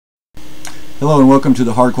Hello and welcome to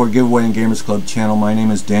the Hardcore Giveaway and Gamers Club channel. My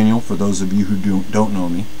name is Daniel, for those of you who don't know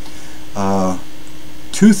me.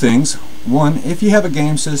 Two things. One, if you have a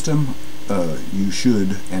game system, you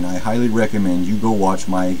should, and I highly recommend you go watch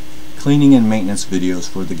my cleaning and maintenance videos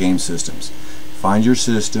for the game systems. Find your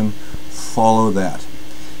system, follow that.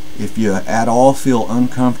 If you at all feel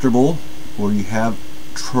uncomfortable or you have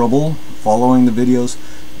trouble following the videos,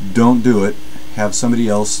 don't do it. Have somebody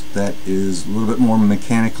else that is a little bit more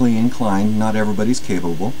mechanically inclined, not everybody's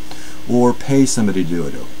capable, or pay somebody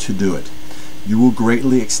to do it. You will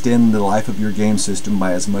greatly extend the life of your game system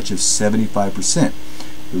by as much as 75%.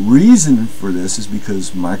 The reason for this is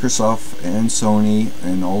because Microsoft and Sony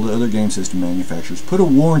and all the other game system manufacturers put a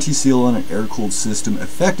warranty seal on an air-cooled system,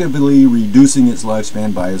 effectively reducing its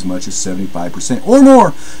lifespan by as much as 75% or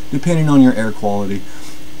more, depending on your air quality.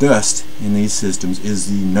 Dust in these systems is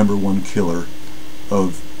the #1 killer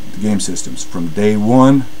of the game systems from day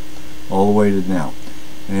one all the way to now,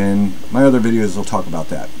 and my other videos will talk about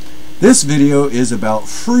that. This video is about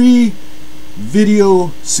free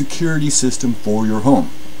video security system for your home.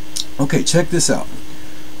 Okay, check this out.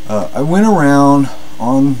 I went around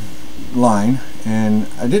online and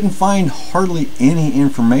I didn't find hardly any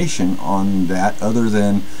information on that other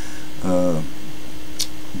than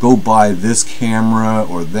go buy this camera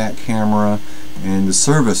or that camera and the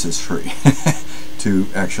service is free to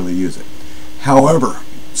actually use it. However,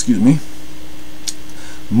 excuse me,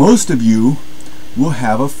 most of you will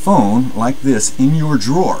have a phone like this in your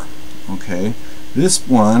drawer. Okay, this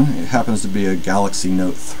one, it happens to be a Galaxy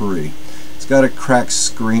Note 3. It's got a cracked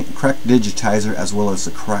screen, cracked digitizer, as well as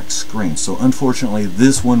a cracked screen. So unfortunately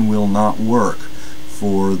this one will not work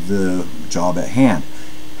for the job at hand.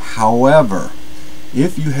 However,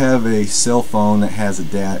 if you have a cell phone that has a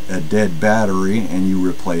dead battery and you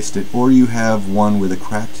replaced it, or you have one with a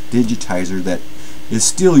cracked digitizer that is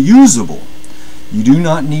still usable, you do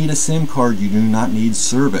not need a SIM card, you do not need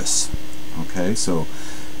service. Okay, so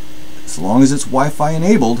as long as it's Wi-Fi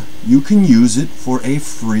enabled, you can use it for a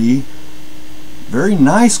free, very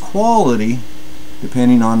nice quality,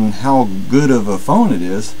 depending on how good of a phone it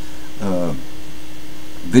is,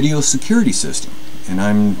 video security system. And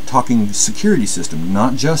I'm talking security system,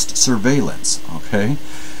 not just surveillance. Okay,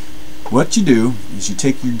 what you do is you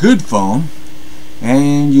take your good phone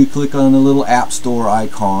and you click on the little app store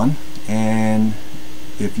icon, and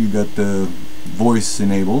if you got the voice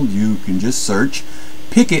enabled, you can just search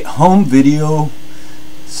Picket home video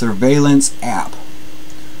surveillance app,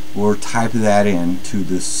 or type that into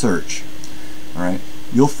the search. Alright,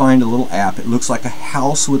 you'll find a little app. It looks like a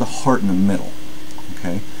house with a heart in the middle.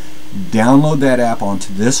 Okay, download that app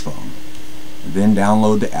onto this phone, then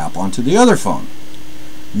download the app onto the other phone.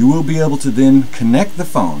 You will be able to then connect the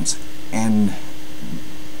phones, and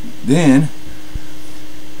then,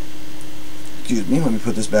 excuse me, let me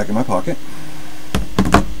put this back in my pocket.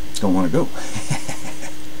 Don't want to go.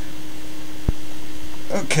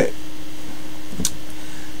 Okay,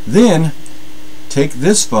 then take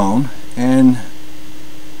this phone and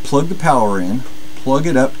plug the power in, plug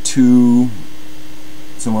it up to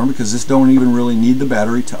somewhere, because this don't even really need the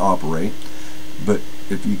battery to operate, but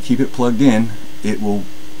if you keep it plugged in, it will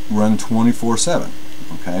run 24/7.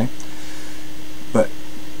 Okay, but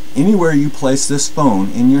anywhere you place this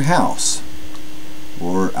phone in your house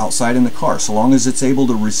or outside in the car, so long as it's able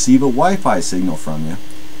to receive a Wi-Fi signal from you,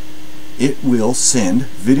 it will send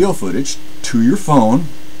video footage to your phone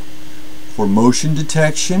for motion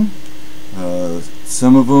detection.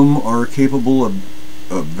 Some of them are capable of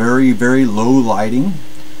very, very low lighting.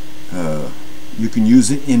 You can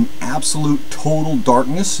use it in absolute total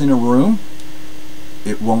darkness in a room.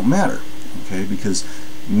 It won't matter, okay, because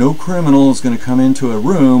no criminal is going to come into a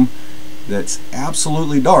room that's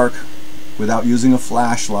absolutely dark without using a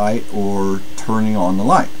flashlight or turning on the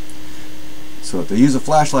light. So if they use a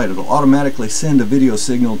flashlight, it'll automatically send a video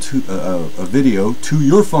signal to a video to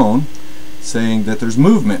your phone saying that there's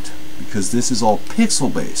movement, because this is all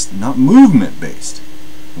pixel based, not movement based.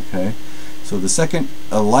 Okay, so the second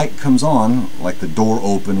a light comes on, like the door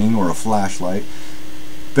opening or a flashlight,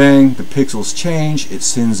 bang, the pixels change, it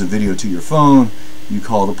sends a video to your phone. You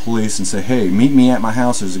call the police and say, hey, meet me at my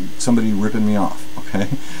house, there's somebody ripping me off. Okay,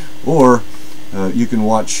 or you can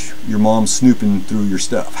watch your mom snooping through your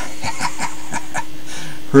stuff.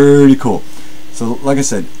 Pretty cool. So like I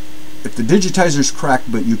said, if the digitizer's cracked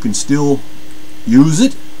but you can still use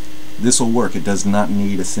it, this will work. It does not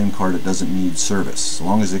need a SIM card, it doesn't need service. As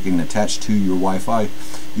long as it can attach to your Wi-Fi,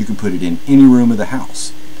 you can put it in any room of the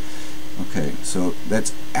house. Okay, so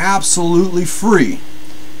that's absolutely free.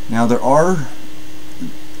 Now there are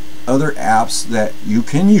other apps that you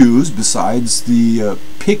can use besides the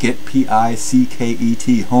Picket,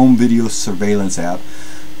 P-I-C-K-E-T, home video surveillance app.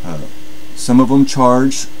 Some of them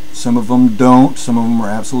charge, some of them don't, some of them are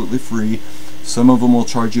absolutely free. Some of them will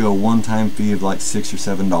charge you a one-time fee of like $6 or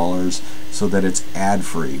 $7 so that it's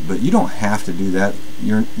ad-free. But you don't have to do that.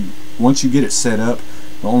 Once you get it set up,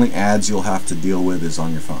 the only ads you'll have to deal with is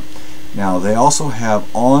on your phone. Now they also have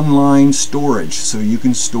online storage, so you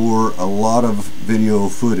can store a lot of video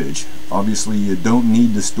footage. Obviously you don't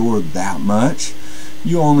need to store that much.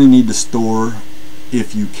 You only need to store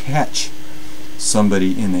if you catch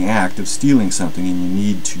somebody in the act of stealing something and you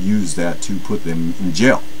need to use that to put them in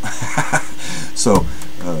jail. So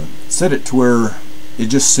set it to where it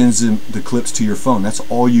just sends the clips to your phone. That's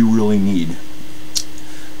all you really need.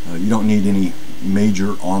 You don't need any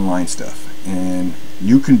major online stuff. And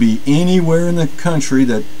you can be anywhere in the country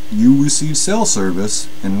that you receive cell service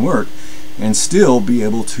and work and still be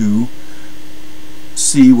able to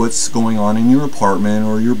see what's going on in your apartment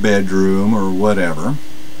or your bedroom or whatever.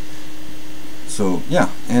 So yeah,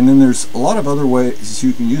 and then there's a lot of other ways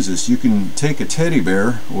you can use this. You can take a teddy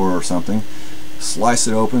bear or something, slice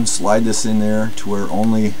it open, slide this in there to where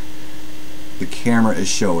only the camera is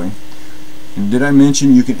showing. And did I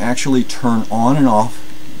mention you can actually turn on and off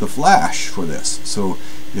the flash for this? So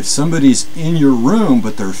if somebody's in your room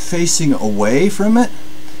but they're facing away from it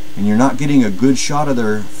and you're not getting a good shot of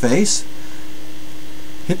their face,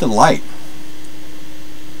 hit the light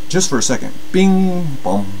just for a second. Bing,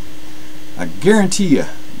 boom. I guarantee you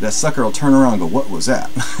that sucker will turn around and go, what was that?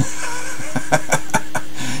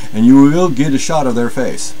 And you will get a shot of their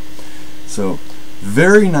face. So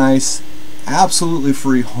very nice, absolutely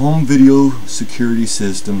free home video security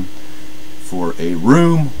system for a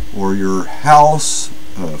room or your house,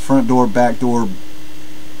 front door, back door.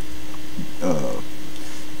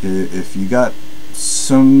 If you got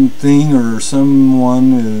something or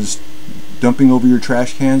someone is dumping over your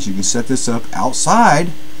trash cans, you can set this up outside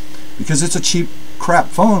because it's a cheap crap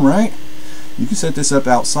phone, right? You can set this up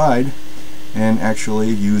outside and actually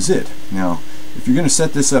use it. Now, if you're going to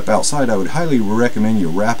set this up outside, I would highly recommend you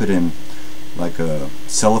wrap it in like a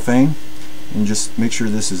cellophane and just make sure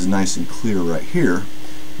this is nice and clear right here.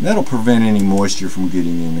 And that'll prevent any moisture from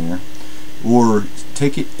getting in there. Or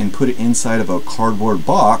take it and put it inside of a cardboard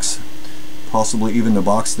box, possibly even the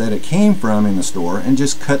box that it came from in the store, and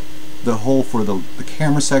just cut the hole for the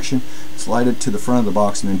camera section, slide it to the front of the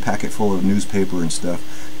box, and then pack it full of newspaper and stuff.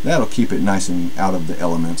 That'll keep it nice and out of the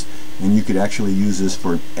elements. And you could actually use this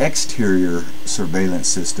for an exterior surveillance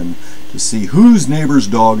system to see whose neighbor's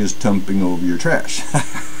dog is dumping over your trash.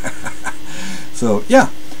 So yeah,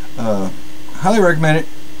 highly recommend it.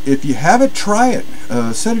 If you have it, try it.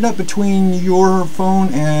 Set it up between your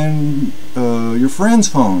phone and your friend's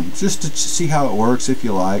phone just to see how it works if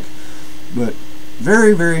you like. But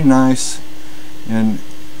very, very nice. And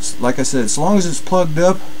like I said, as long as it's plugged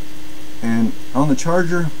up and on the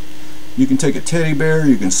charger, you can take a teddy bear,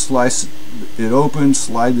 you can slice it open,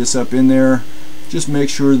 slide this up in there. Just make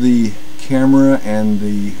sure the camera and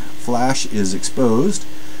the flash is exposed.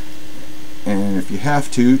 And if you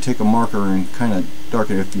have to, take a marker and kind of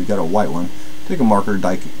darken it. If you've got a white one, take a marker,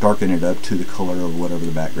 darken it up to the color of whatever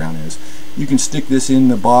the background is. You can stick this in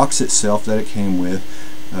the box itself that it came with,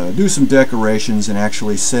 do some decorations, and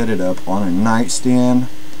actually set it up on a nightstand.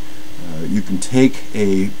 You can take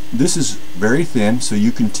this is very thin, so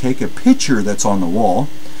you can take a picture that's on the wall,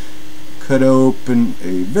 cut open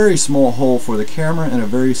a very small hole for the camera and a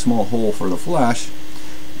very small hole for the flash,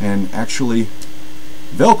 and actually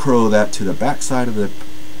Velcro that to the back side of the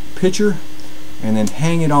picture and then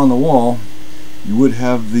hang it on the wall. You would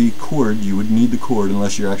have the cord, you would need the cord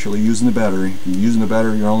unless you're actually using the battery. If you're using the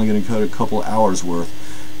battery, you're only going to cut a couple hours worth.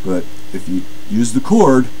 But if you use the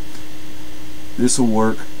cord, this will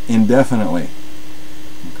work indefinitely.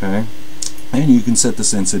 Okay? And you can set the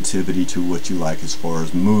sensitivity to what you like as far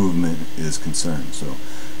as movement is concerned. So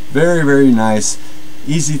very, very nice,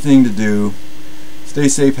 easy thing to do. Stay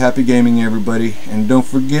safe, happy gaming everybody, and don't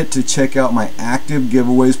forget to check out my active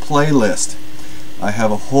giveaways playlist. I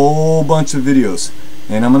have a whole bunch of videos,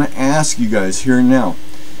 and I'm going to ask you guys here and now,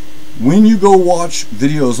 when you go watch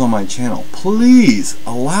videos on my channel, please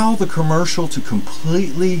allow the commercial to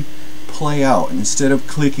completely play out, and instead of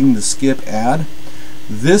clicking the skip ad.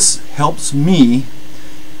 This helps me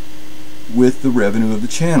with the revenue of the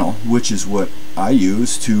channel, which is what I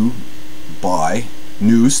use to buy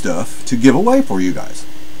new stuff to give away for you guys.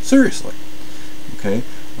 Seriously. Okay,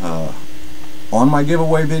 on my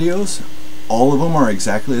giveaway videos, all of them are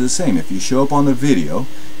exactly the same. If you show up on the video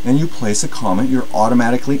and you place a comment, you're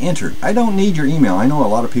automatically entered. I don't need your email. I know a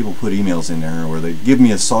lot of people put emails in there, or they give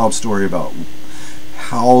me a sob story about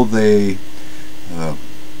how they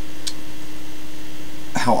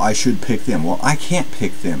how I should pick them. Well, I can't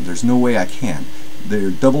pick them. There's no way I can.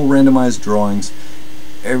 They're double randomized drawings.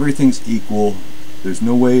 Everything's equal. There's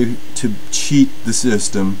no way to cheat the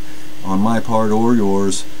system on my part or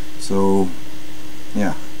yours. So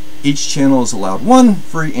yeah, each channel is allowed one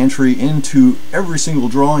free entry into every single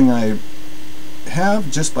drawing I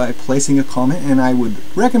have just by placing a comment, and I would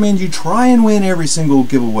recommend you try and win every single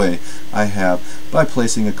giveaway I have by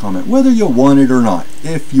placing a comment, whether you won it or not.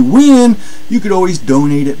 If you win, you could always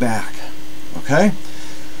donate it back, okay?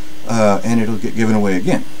 And it'll get given away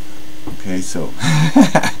again. Okay, so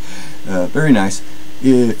very nice.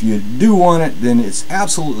 If you do want it, then it's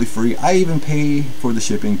absolutely free. I even pay for the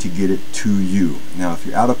shipping to get it to you. Now, if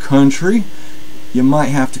you're out of country, you might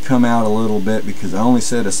have to come out a little bit, because I only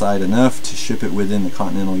set aside enough to ship it within the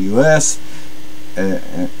continental U.S.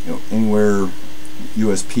 Anywhere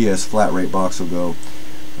USPS flat rate box will go.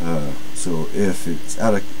 So if it's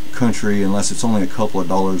out of country, unless it's only a couple of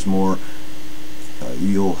dollars more,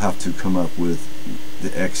 you'll have to come up with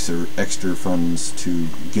the extra funds to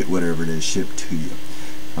get whatever it is shipped to you.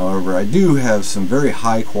 However, I do have some very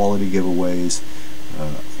high quality giveaways.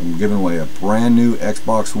 I'm giving away a brand new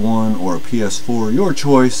Xbox One or a PS4, your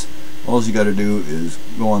choice. All you got to do is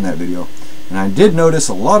go on that video. And I did notice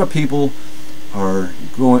a lot of people are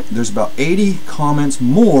going, there's about 80 comments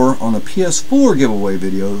more on the PS4 giveaway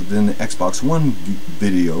video than the Xbox One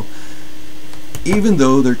video, even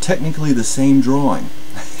though they're technically the same drawing.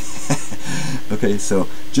 Okay, so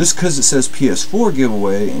just because it says PS4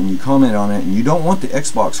 giveaway and you comment on it and you don't want the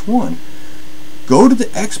Xbox One, go to the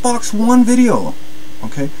Xbox One video.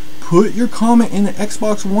 Okay, put your comment in the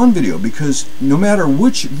Xbox One video, because no matter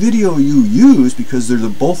which video you use, because they're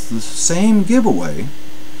both the same giveaway,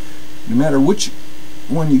 no matter which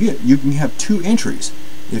one you get, you can have two entries.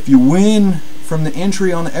 If you win from the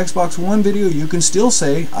entry on the Xbox One video, you can still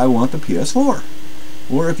say, I want the PS4.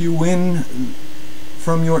 Or if you win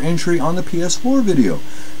from your entry on the PS4 video,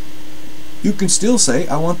 you can still say,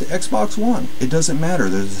 I want the Xbox One. It doesn't matter.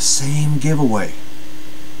 They're the same giveaway.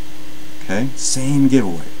 Okay? Same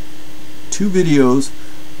giveaway. Two videos,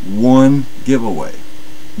 one giveaway.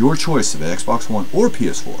 Your choice of Xbox One or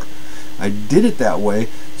PS4. I did it that way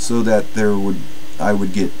so that I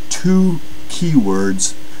would get two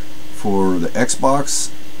keywords for the Xbox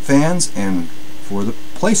fans and for the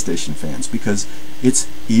PlayStation fans, because it's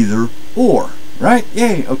either or. Right?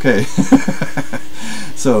 Yay! Okay.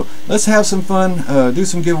 So let's have some fun, do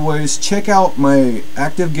some giveaways. Check out my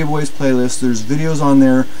active giveaways playlist. There's videos on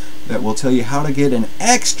there that will tell you how to get an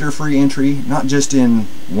extra free entry, not just in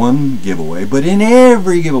one giveaway, but in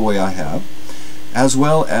every giveaway I have, as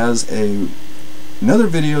well as another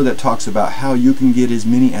video that talks about how you can get as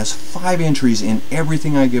many as 5 entries in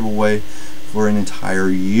everything I give away for an entire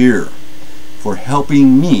year, for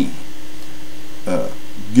helping me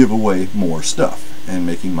give away more stuff and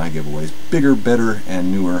making my giveaways bigger, better,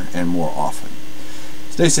 and newer, and more often.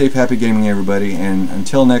 Stay safe, happy gaming, everybody, and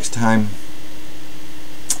until next time,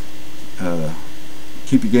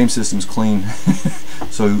 keep your game systems clean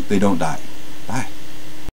so they don't die.